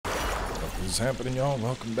What is happening, y'all?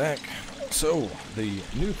 Welcome back. So, the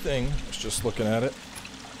new thing, I was just looking at it.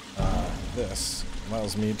 This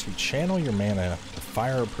allows me to channel your mana to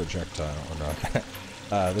fire a projectile, or not.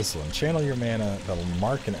 This one, channel your mana that'll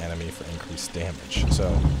mark an enemy for increased damage.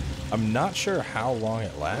 So, I'm not sure how long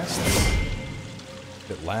it lasts. If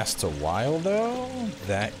it lasts a while, though,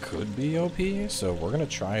 that could be OP, so we're gonna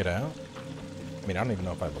try it out. I mean, I don't even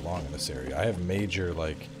know if I belong in this area. I have major,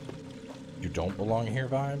 like, you don't belong here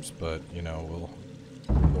vibes, but, you know,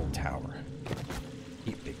 we'll tower.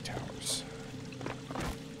 Eat big towers.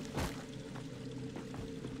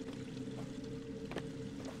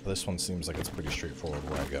 This one seems like it's pretty straightforward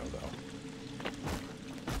where I go, though.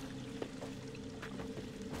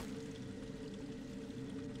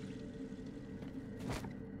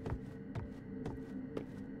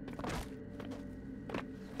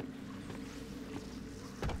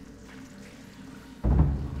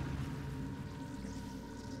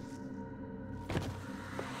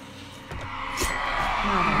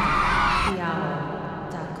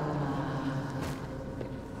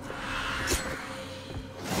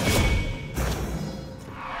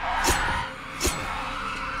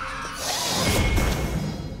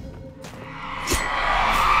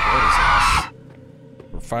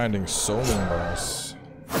 Finding soul bars.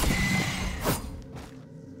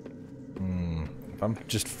 If I'm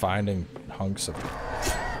just finding hunks of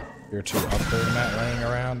tier 2 upgrade mat laying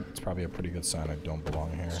around, it's probably a pretty good sign I don't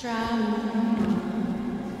belong here.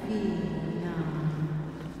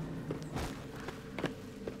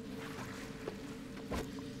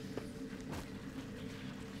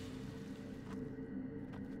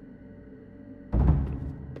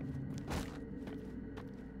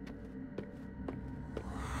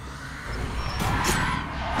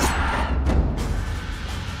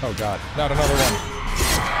 Oh god, not another one.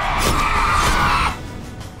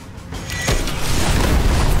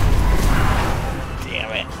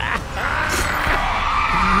 Damn it.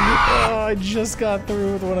 Oh, I just got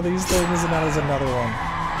through with one of these things and now there's another one.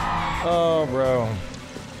 Oh, bro.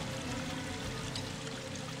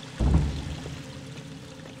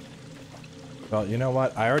 Well, you know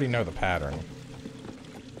what? I already know the pattern.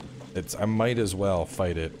 I might as well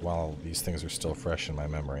fight it while these things are still fresh in my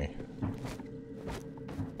memory.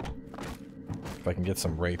 If I can get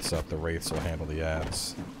some wraiths up, the wraiths will handle the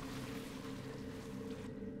ads.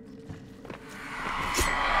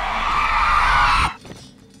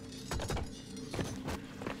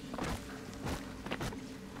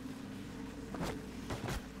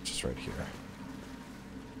 Just right here.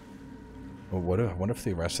 Well, what if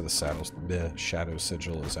the rest of the shadow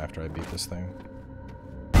sigil is after I beat this thing?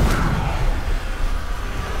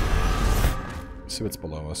 See what's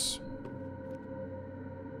below us.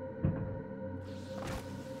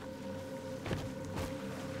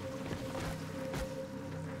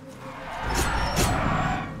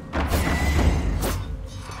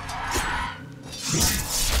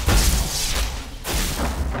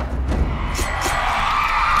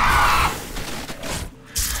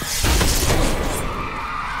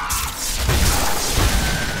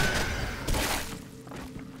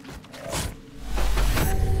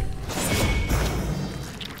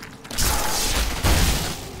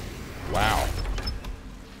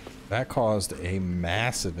 That caused a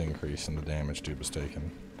massive increase in the damage dude was taking.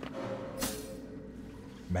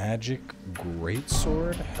 Magic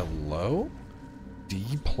Greatsword, hello?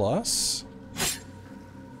 D+? Oh.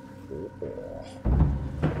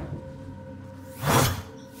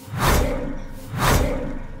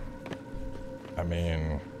 I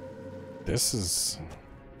mean, this is...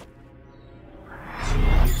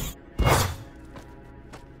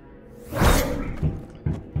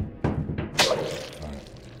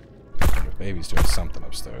 Baby's doing something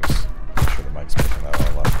upstairs. I'm sure the mic's picking that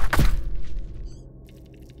all up.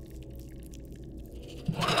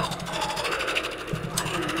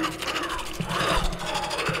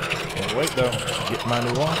 Can't wait though. Get my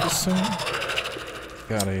new office soon.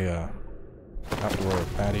 Got a outdoor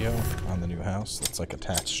patio on the new house that's like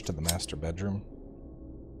attached to the master bedroom.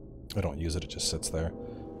 I don't use it, it just sits there.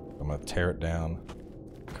 I'm gonna tear it down,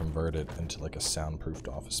 convert it into like a soundproofed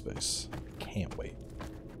office space. Can't wait.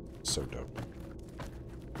 So dope.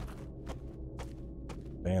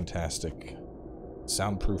 Fantastic.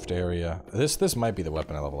 Soundproofed area. This might be the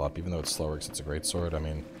weapon I level up, even though it's slower because it's a great sword. I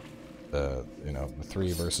mean, the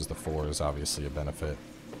 3 versus the 4 is obviously a benefit.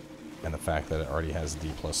 And the fact that it already has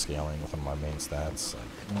D+ scaling with one of my main stats.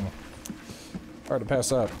 Like, hard to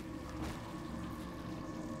pass up.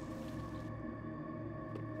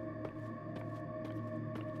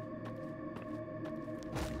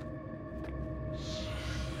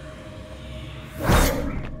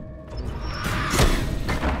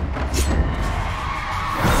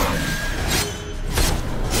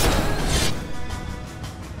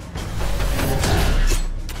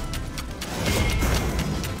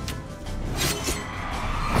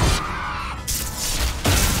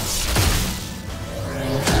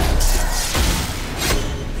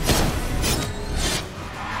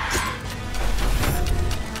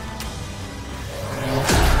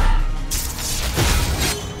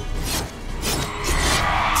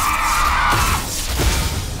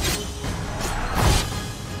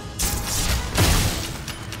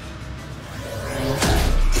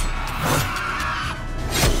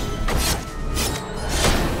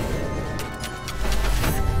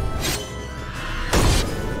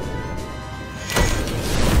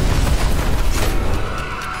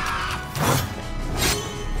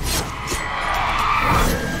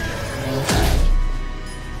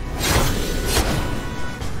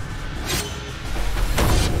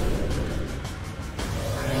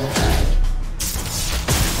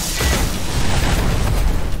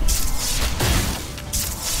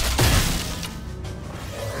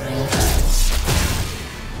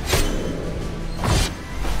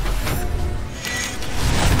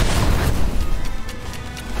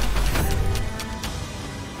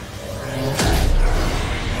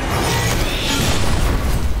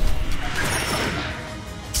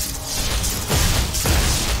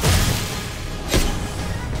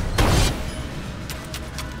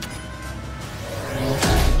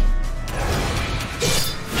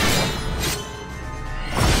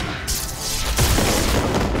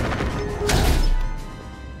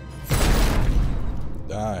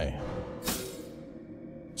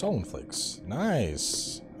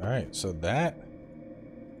 Nice. Alright, so that...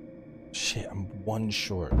 Shit, I'm one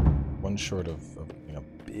short. One short of you know,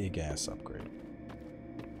 big-ass upgrade.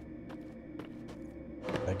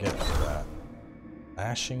 I get that.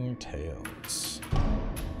 Lashing Tails.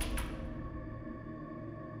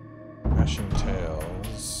 Lashing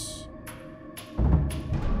Tails.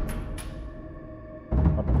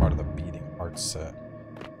 Probably part of the beating heart set.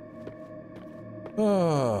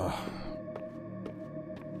 Ugh.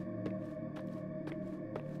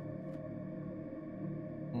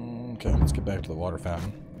 Okay, let's get back to the water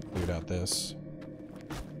fountain. Figured out this.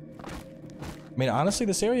 I mean, honestly,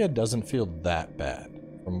 this area doesn't feel that bad.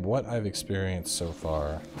 From what I've experienced so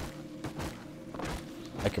far,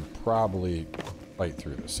 I could probably fight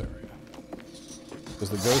through this area. Because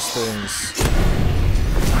the ghost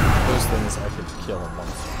things I could kill in one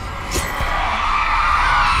thing.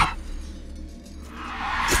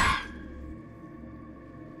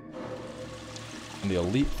 And the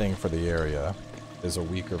elite thing for the area is a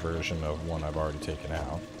weaker version of one I've already taken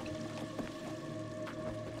out.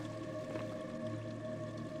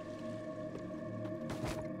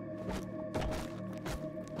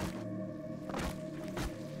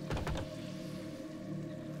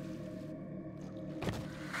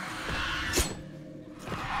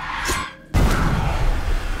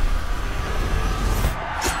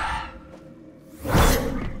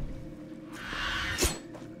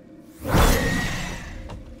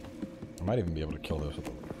 I might even be able to kill those with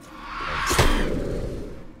a...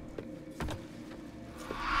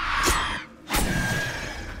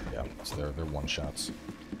 Yeah, so they're one-shots.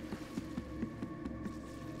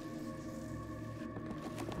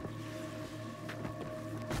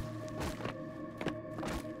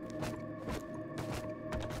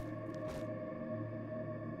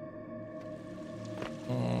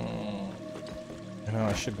 You know,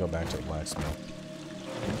 I should go back to the blacksmith.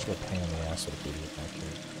 How much of a pain in the ass would it be to get back here?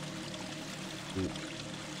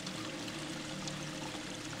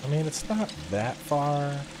 I mean, it's not that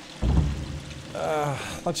far.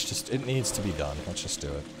 Let's just... It needs to be done. Let's just do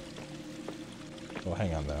it. Well,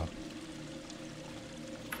 hang on, though.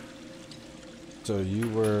 So you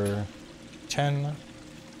were 10,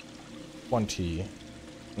 20,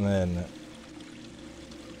 and then...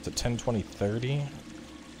 It's a 10, 20, 30?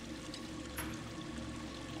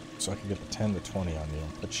 So I could get the 10 to 20 on you.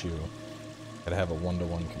 Put you... Gotta have a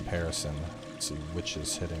one-to-one comparison. See which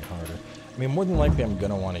is hitting harder. I mean, more than likely I'm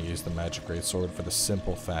gonna want to use the magic greatsword for the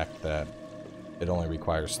simple fact that it only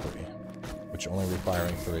requires 3. Which only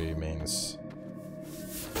requiring 3 means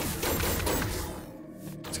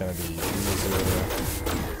it's gonna be easier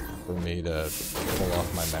for me to pull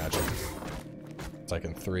off my magic. It's like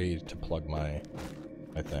in 3 to plug my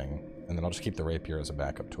thing. And then I'll just keep the rapier as a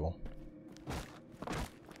backup tool.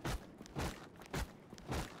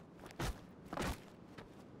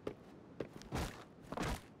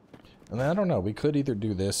 And then, I don't know, we could either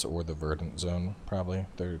do this or the verdant zone, probably.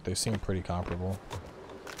 They seem pretty comparable.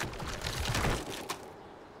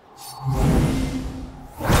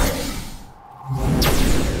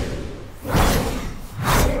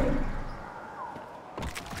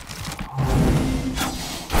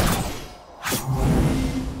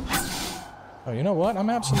 Oh, you know what? I'm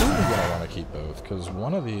absolutely gonna want to keep both, because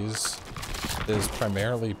one of these is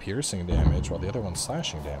primarily piercing damage, while the other one's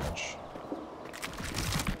slashing damage.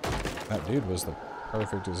 That dude was the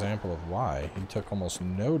perfect example of why. He took almost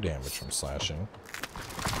no damage from slashing.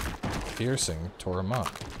 Piercing tore him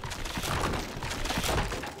up.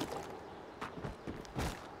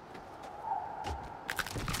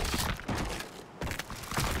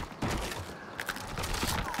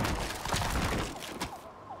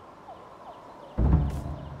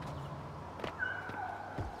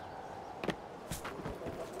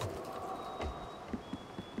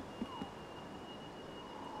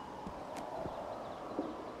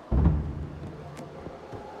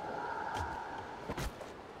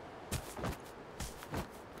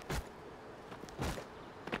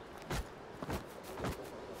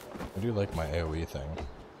 I do like my AoE thing.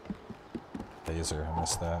 Laser, I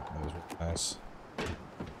missed that. That was really nice.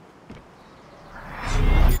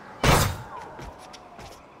 I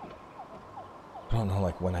don't know,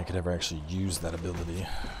 like, when I could ever actually use that ability.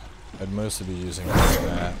 I'd mostly be using it like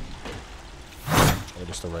that. Or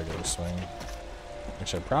just a regular swing.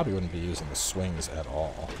 Actually, I probably wouldn't be using the swings at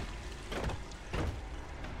all.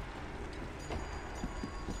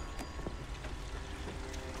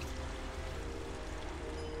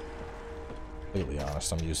 Completely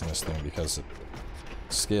honest, I'm using this thing because it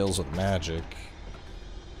scales with magic.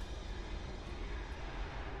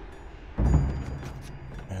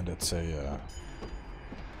 And it's a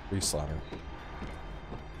free slaughter.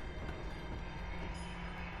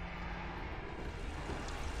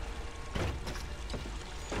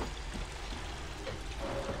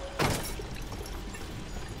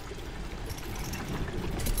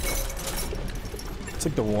 It's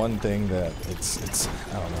like the one thing that it's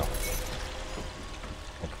I don't know.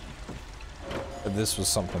 If this was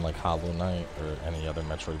something like Hollow Knight or any other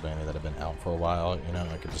Metroidvania that had been out for a while, you know,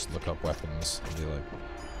 I could just look up weapons and be like,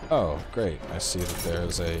 oh, great, I see that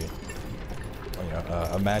there's a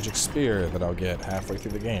magic spear that I'll get halfway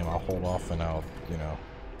through the game. I'll hold off and I'll, you know,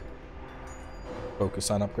 focus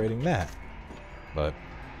on upgrading that. But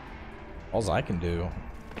all I can do,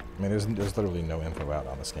 I mean, there's literally no info out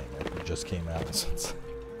on this game. It just came out, so it's,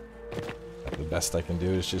 the best I can do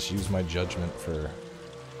is just use my judgment for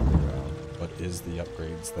what is the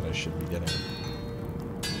upgrades that I should be getting.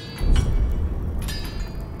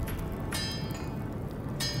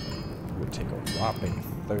 It would take a whopping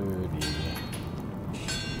 30.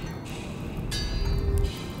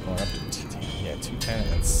 Going up to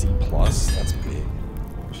 210 and C+, that's big.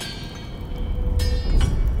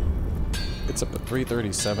 It's up to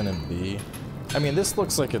 337 in B. I mean, this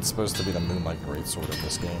looks like it's supposed to be the Moonlight Greatsword of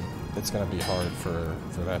this game. It's going to be hard for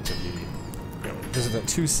that to be... This is at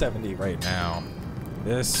 270 right now.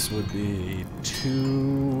 This would be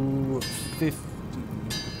 250,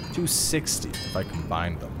 260 if I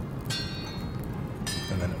combined them.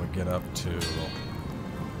 And then it would get up to...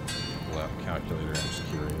 Left calculator, I'm just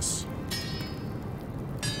curious.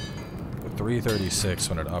 336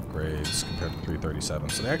 when it upgrades compared to 337,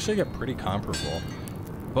 so they actually get pretty comparable.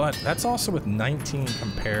 But that's also with 19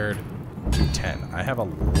 compared to 10. I have a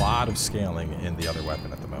lot of scaling in the other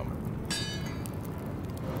weapon at the moment.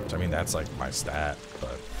 Which, I mean, that's like my stat,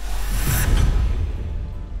 but...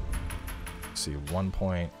 See, 1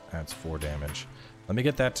 point, that's 4 damage. Let me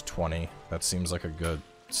get that to 20. That seems like a good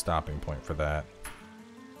stopping point for that.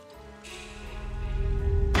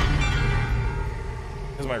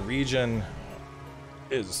 Because my regen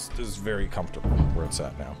is very comfortable where it's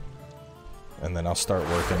at now. And then I'll start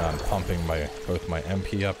working on pumping both my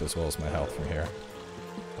MP up as well as my health from here.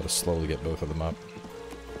 I'll just slowly get both of them up.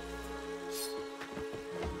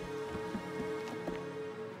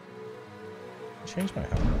 Change my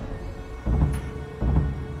health.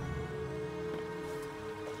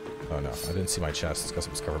 Oh no, I didn't see my chest. It's because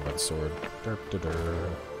it was covered by the sword.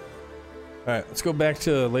 Alright, let's go back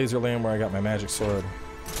to Laser Land where I got my magic sword.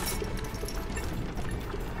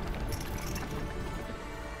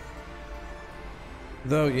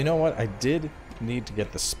 Though, you know what? I did need to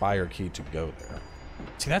get the Spire key to go there.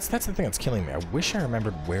 See, that's the thing that's killing me. I wish I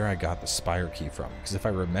remembered where I got the Spire key from. Because if I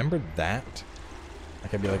remembered that, I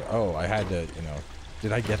could be like, oh, I had to, you know,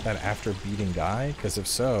 did I get that after beating Guy? Because if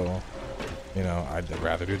so, you know, I'd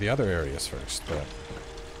rather do the other areas first. But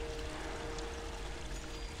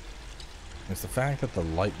it's the fact that the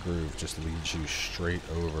light groove just leads you straight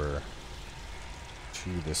over to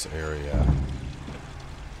this area.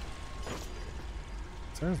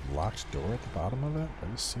 Is there a locked door at the bottom of it? I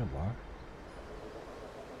just see a lock.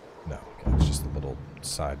 No, okay, it's just a little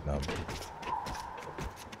side nub.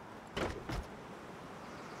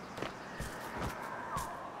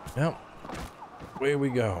 Yep. Away we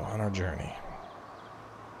go on our journey.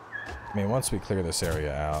 I mean, once we clear this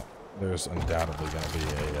area out, there's undoubtedly going to be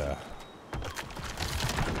a...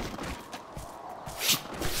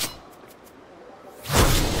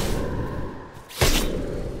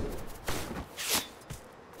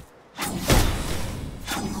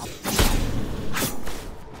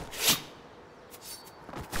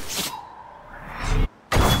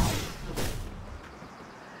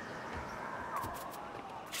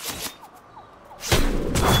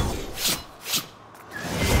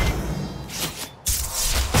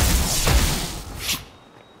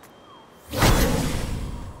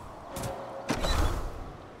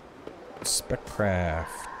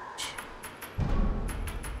 Specraft.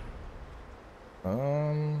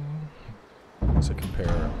 Does it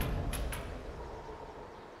compare?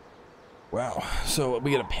 Wow. So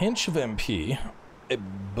we get a pinch of MP, a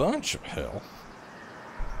bunch of health,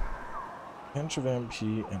 pinch of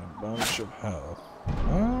MP, and a bunch of health.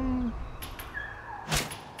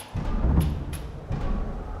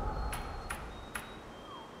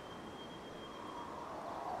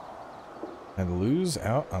 I lose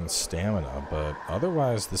out on stamina, but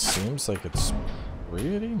otherwise this seems like it's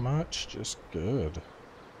pretty much just good.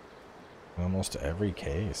 In almost every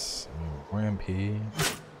case. I mean, more MP.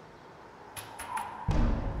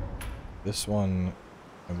 This one,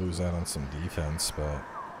 I lose out on some defense, but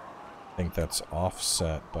I think that's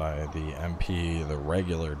offset by the MP, the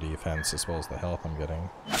regular defense, as well as the health I'm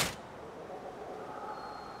getting.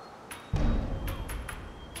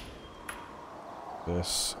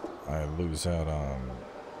 This, I lose out on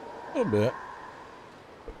a little bit.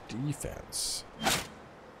 But defense.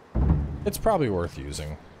 It's probably worth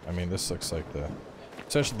using. I mean, this looks like the...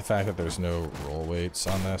 Especially the fact that there's no roll weights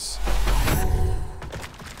on this.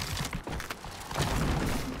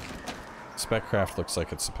 Speccraft looks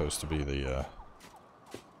like it's supposed to be the, you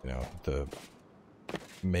know, the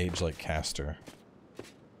mage-like caster.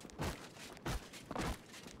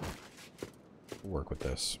 We'll work with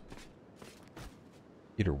this.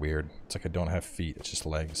 Feet are weird. It's like I don't have feet, it's just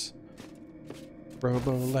legs.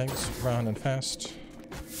 Robo legs, running fast.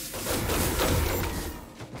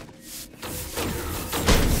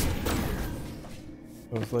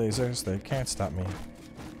 Those lasers, they can't stop me.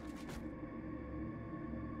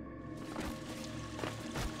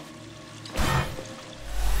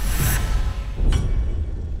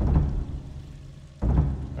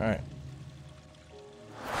 Alright.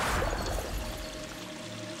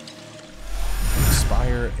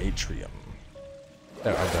 Spire Atrium. Oh,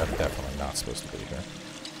 I'm definitely not supposed to be here.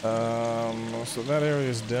 So that area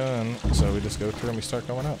is done, so we just go through and we start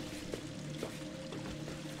going up.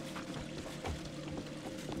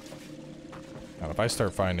 Now, if I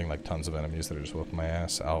start finding like tons of enemies that are just whooping my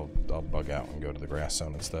ass, I'll bug out and go to the grass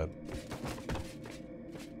zone instead.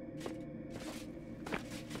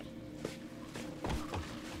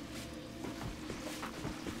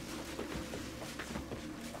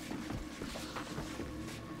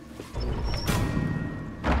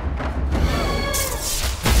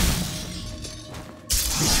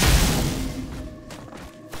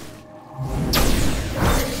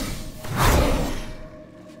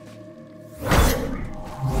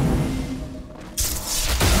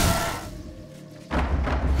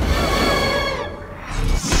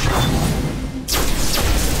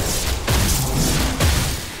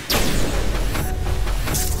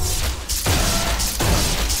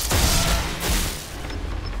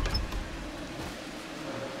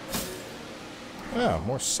 Yeah,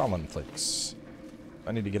 more sullen flakes.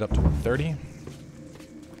 I need to get up to 130.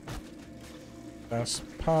 That's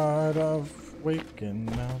part of waking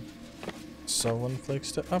up. Sullen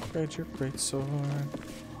flakes to upgrade your great sword.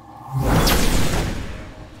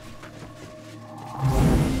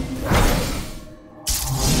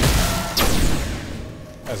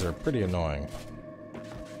 Guys are pretty annoying.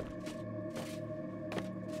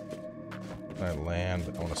 Can I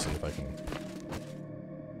land? I want to see if I can.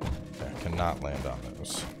 I cannot land on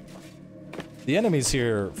those. The enemies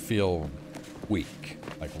here feel weak,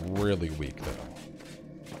 like really weak though.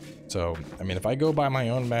 So, I mean, if I go by my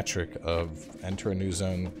own metric of enter a new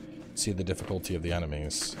zone, see the difficulty of the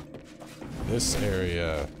enemies, this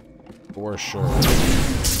area for sure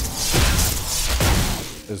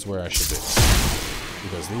is where I should be.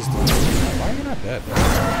 Because these dudes are, why are you not dead?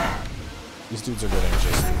 These dudes are getting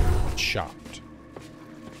just chopped.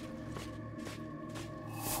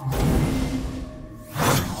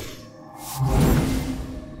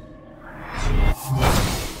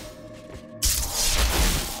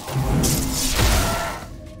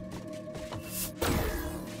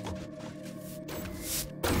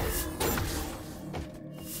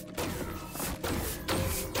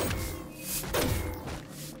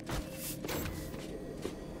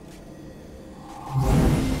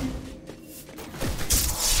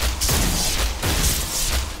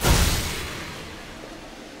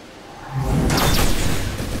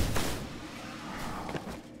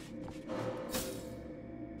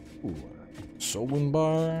 Solon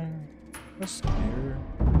bar. What's here?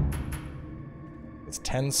 It's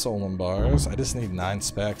 10 Solon bars. I just need 9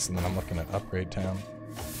 specs, and then I'm looking at upgrade town.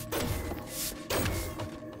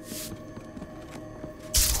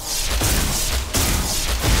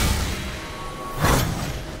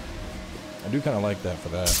 I do kind of like that for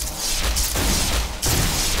that.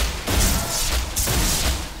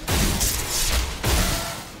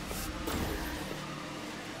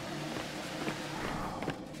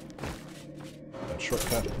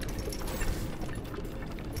 Shortcut.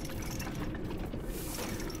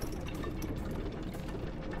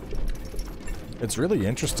 It's really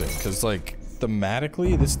interesting because, like,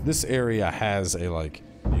 thematically, this area has a like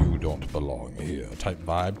 "you don't belong here" type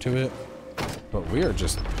vibe to it, but we are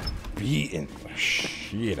just beating the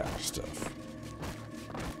shit out of stuff.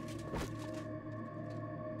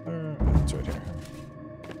 It's right here.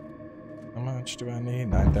 How much do I need?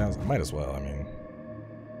 9,000. I might as well. I mean.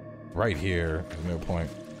 Right here, there's no point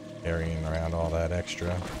carrying around all that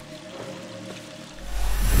extra.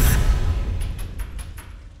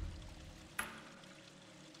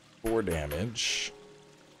 Four damage.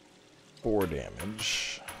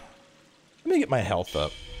 Let me get my health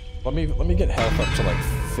up. Let me get health up to like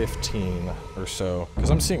 15 or so, because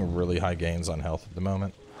I'm seeing really high gains on health at the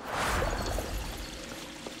moment.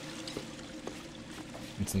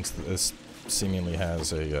 And since this seemingly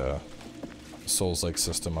has a Souls-like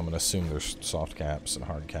system, I'm gonna assume there's soft caps and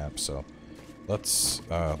hard caps, so let's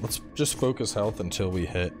just focus health until we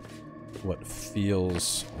hit what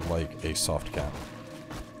feels like a soft cap.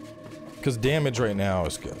 Because damage right now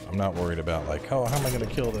is good. I'm not worried about like, oh, how am I gonna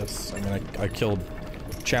kill this? I mean, I killed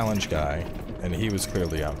Challenge Guy, and he was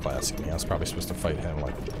clearly outclassing me. I was probably supposed to fight him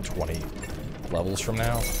like 20 levels from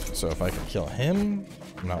now. So if I can kill him,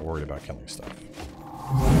 I'm not worried about killing stuff.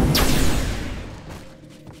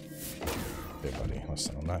 Okay, buddy,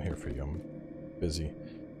 listen, I'm not here for you. I'm busy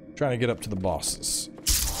trying to get up to the bosses.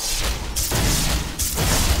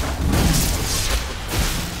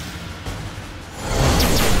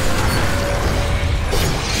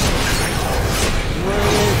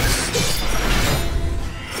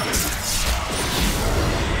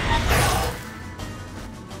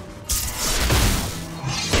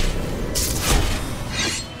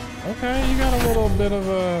 Okay, you got a little bit of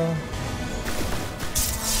a...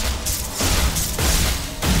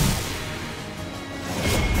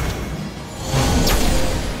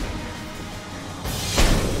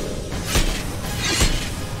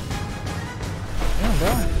 Yeah,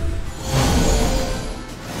 bro.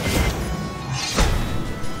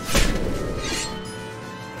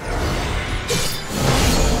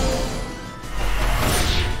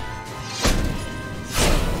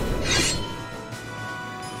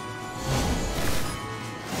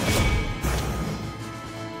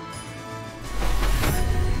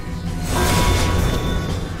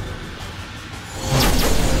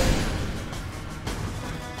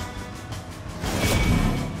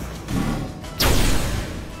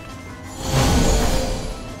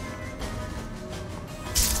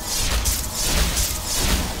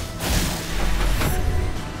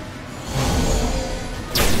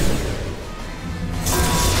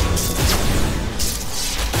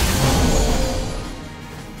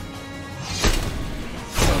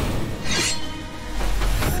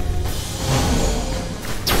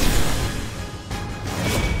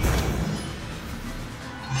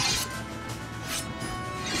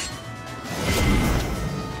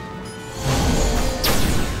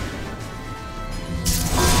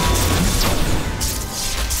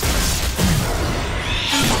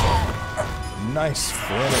 Nice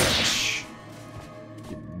finish.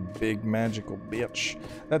 You big magical bitch.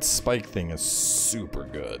 That spike thing is super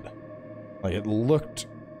good. Like, it looked...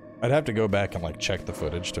 I'd have to go back and, like, check the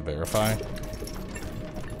footage to verify.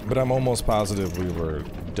 But I'm almost positive we were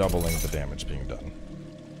doubling the damage being done.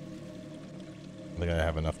 I think I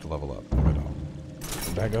have enough to level up. No, I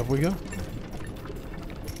don't. Back up we go.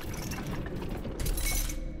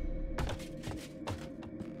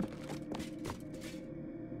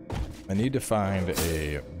 I need to find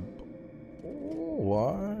a...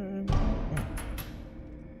 What?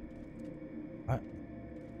 What?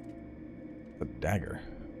 The dagger.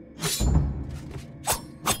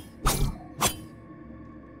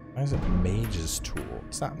 Why is it mage's tool?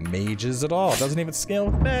 It's not mage's at all. It doesn't even scale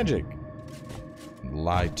with magic.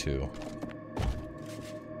 Lied to.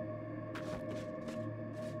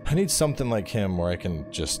 I need something like him where I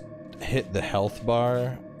can just hit the health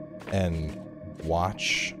bar and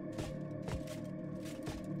watch.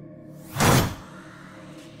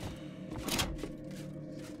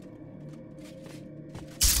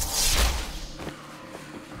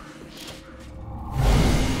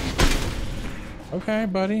 Okay,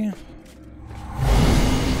 buddy.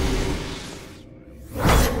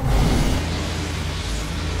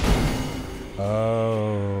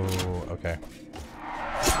 Oh, okay.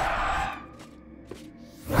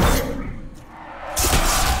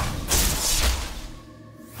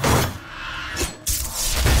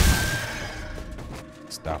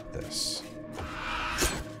 Stop this.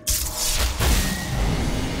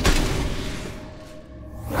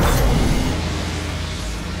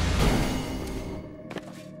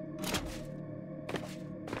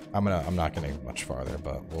 I'm not gonna get much farther,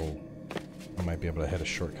 but I might be able to hit a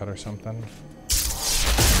shortcut or something.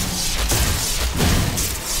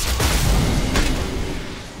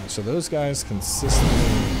 So those guys consistently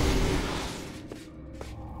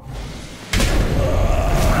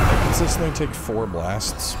take 4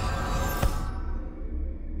 blasts.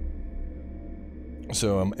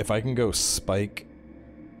 So if I can go spike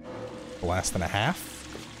blast and a half.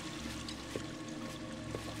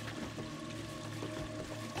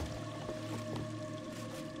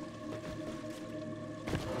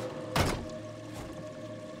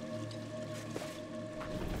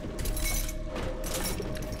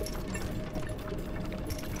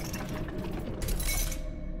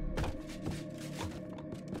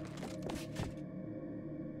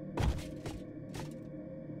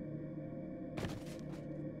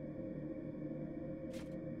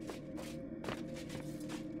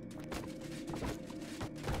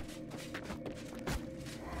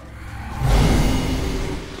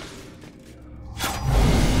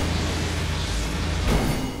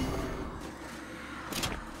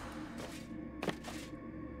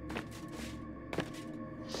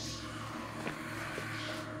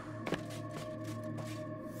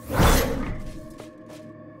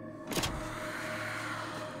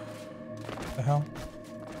 The hell?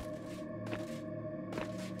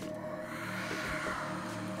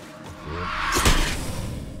 Weird.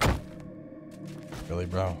 Really,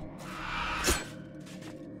 bro?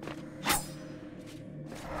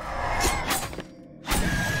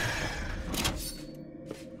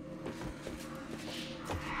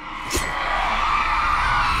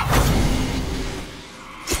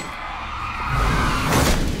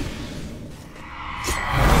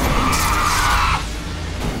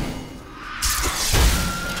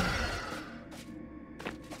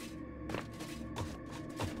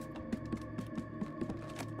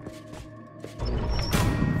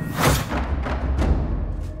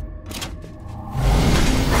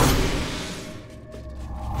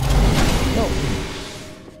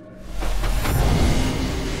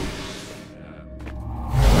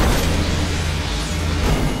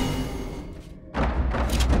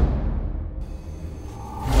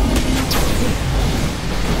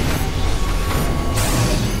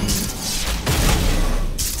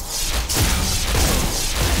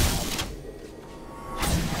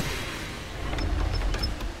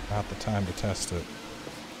 Time to test it.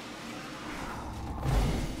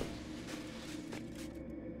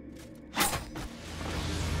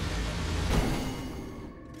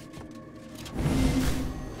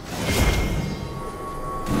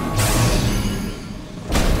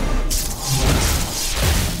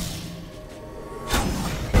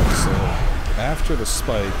 So after the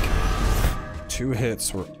spike, 2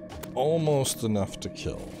 hits were almost enough to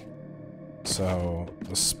kill. So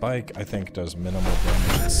the spike, I think, does minimal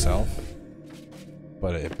damage itself,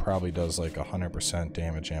 but it probably does like 100%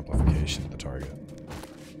 damage amplification to the target,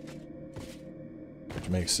 which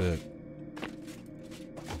makes it.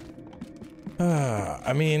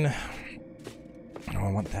 I mean, do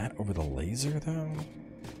I want that over the laser though?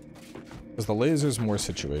 Because the laser is more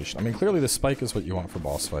situation. I mean, clearly the spike is what you want for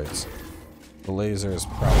boss fights. The laser is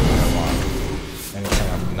probably what I want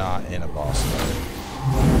anytime I'm not in a boss fight.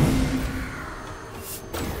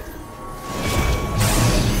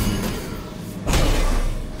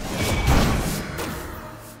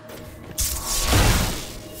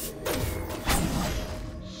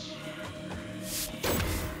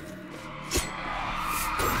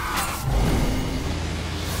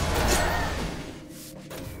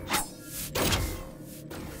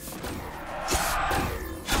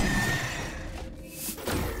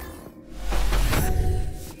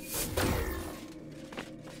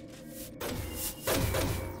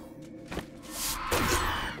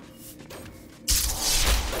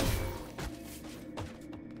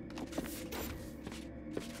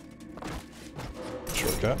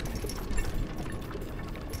 Shortcut.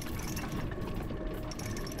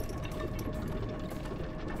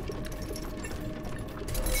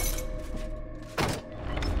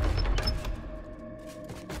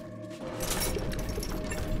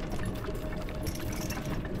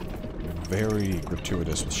 Very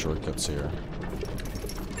gratuitous with shortcuts here.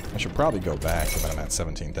 I should probably go back if I'm at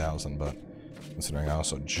 17,000, but considering I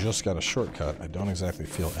also just got a shortcut, I don't exactly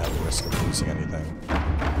feel at risk of losing anything.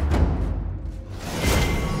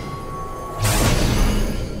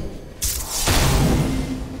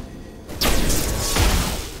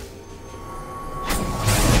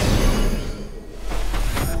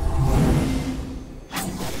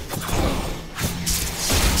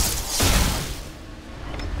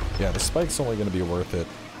 Yeah, the spike's only going to be worth it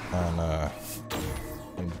on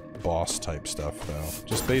boss type stuff, though.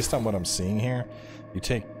 Just based on what I'm seeing here, it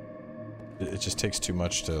just takes too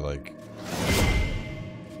much to, like,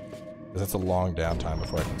 that's a long downtime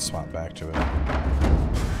before I can swap back to it.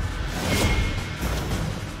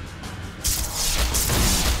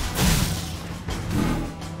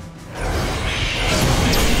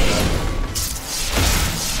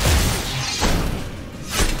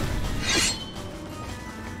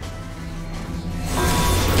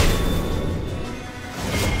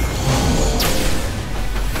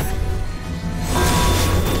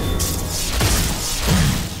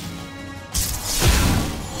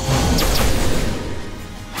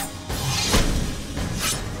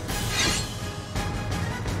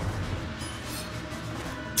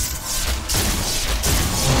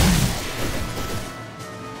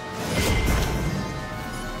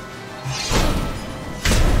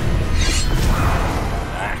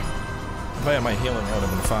 If I had my healing, I would have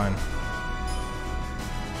been fine.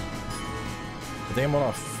 I think I'm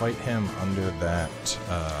gonna fight him under that,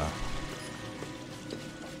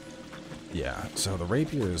 yeah, so the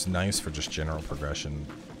rapier is nice for just general progression.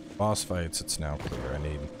 Boss fights, it's now clear.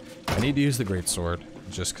 I need to use the greatsword,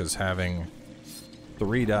 just because having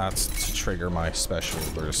 3 dots to trigger my special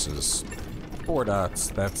versus 4 dots,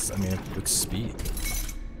 that's, I mean, it's speed.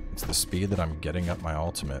 It's the speed that I'm getting up my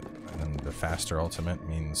ultimate, and the faster ultimate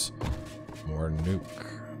means more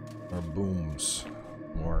nuke, more booms,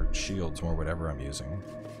 more shields, more whatever I'm using.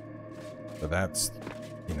 So that's,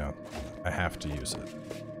 you know, I have to use it.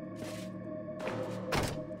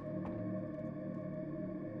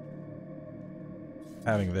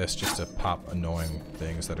 Having this just to pop annoying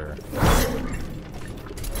things that are...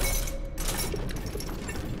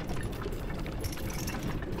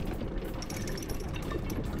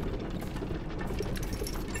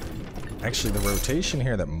 Actually, the rotation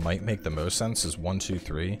here that might make the most sense is 1, 2,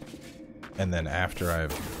 3. And then after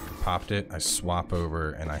I've popped it, I swap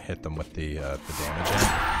over and I hit them with the damage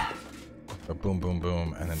amp. So boom, boom,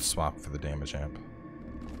 boom, and then swap for the damage amp.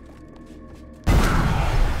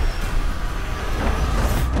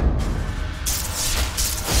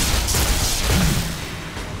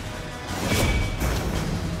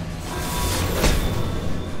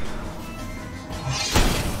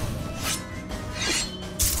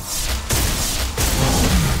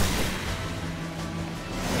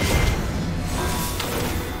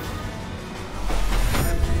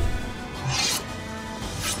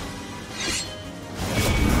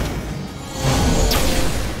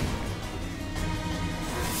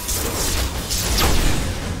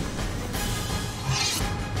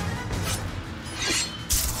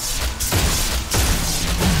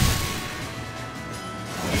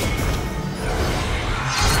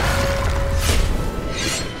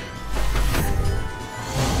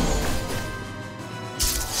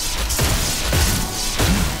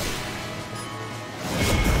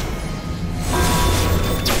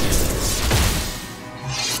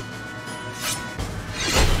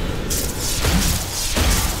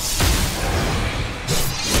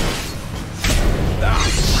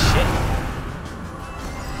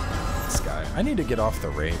 I need to get off the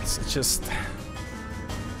wraiths. It's just...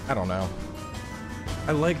 I don't know.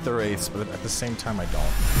 I like the wraiths, but at the same time I don't.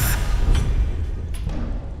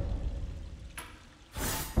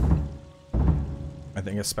 I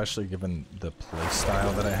think especially given the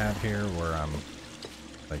playstyle that I have here, where I'm,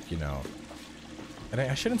 like, you know... And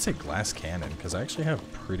I shouldn't say glass cannon, because I actually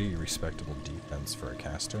have pretty respectable defense for a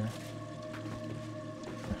caster.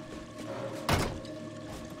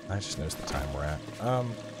 I just noticed the time we're at.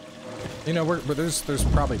 You know, but there's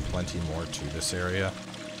probably plenty more to this area.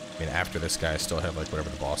 I mean, after this guy, I still have, like, whatever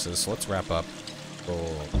the boss is. So let's wrap up.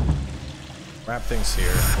 We'll wrap things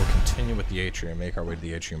here. We'll continue with the Atrium, make our way to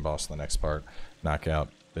the Atrium boss in the next part. Knock out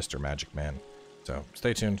Mr. Magic Man. So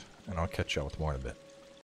stay tuned, and I'll catch y'all with more in a bit.